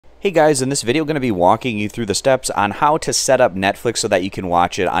Hey guys, in this video I'm going to be walking you through the steps on how to set up Netflix so that you can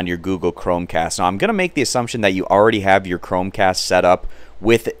watch it on your Google Chromecast. Now I'm going to make the assumption that you already have your Chromecast set up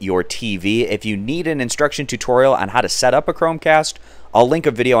with your TV. If you need an instruction tutorial on how to set up a Chromecast, I'll link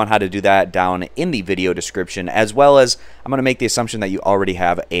a video on how to do that down in the video description, as well as I'm going to make the assumption that you already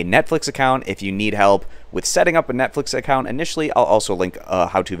have a Netflix account. If you need help with setting up a Netflix account initially, I'll also link a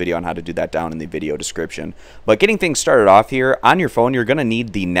how-to video on how to do that down in the video description. But getting things started off here, on your phone, you're going to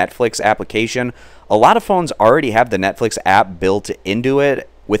need the Netflix application. A lot of phones already have the Netflix app built into it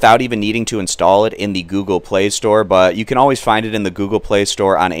without even needing to install it in the Google Play Store, but you can always find it in the Google Play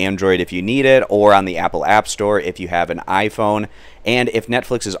Store on Android if you need it, or on the Apple App Store if you have an iPhone. And if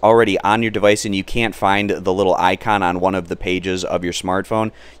Netflix is already on your device and you can't find the little icon on one of the pages of your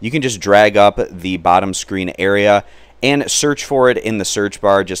smartphone, you can just drag up the bottom screen area and search for it in the search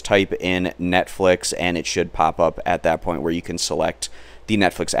bar. Just type in Netflix and it should pop up at that point where you can select the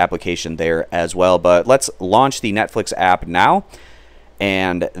Netflix application there as well. But let's launch the Netflix app now.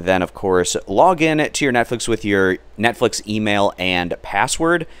 And then, of course, log in to your Netflix with your Netflix email and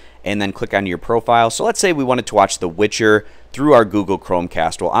password, and then click on your profile. So let's say we wanted to watch The Witcher through our Google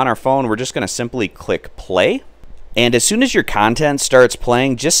Chromecast. Well, on our phone, we're just going to simply click play. And as soon as your content starts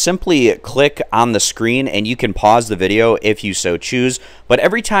playing, just simply click on the screen, and you can pause the video if you so choose. But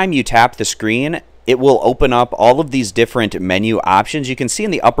every time you tap the screen, it will open up all of these different menu options. You can see in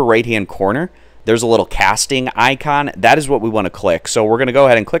the upper right-hand corner, there's a little casting icon. That is what we want to click. So we're going to go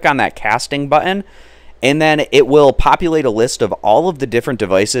ahead and click on that casting button, and then it will populate a list of all of the different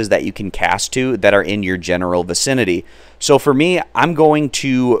devices that you can cast to that are in your general vicinity. So for me, I'm going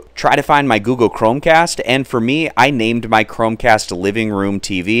to try to find my Google Chromecast, and for me, I named my Chromecast Living Room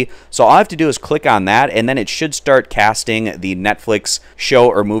TV. So all I have to do is click on that, and then it should start casting the Netflix show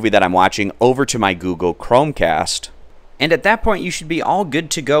or movie that I'm watching over to my Google Chromecast. And at that point, you should be all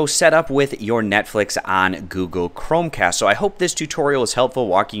good to go set up with your Netflix on Google Chromecast. So I hope this tutorial is helpful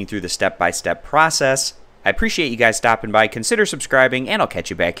walking you through the step-by-step process. I appreciate you guys stopping by. Consider subscribing, and I'll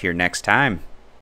catch you back here next time.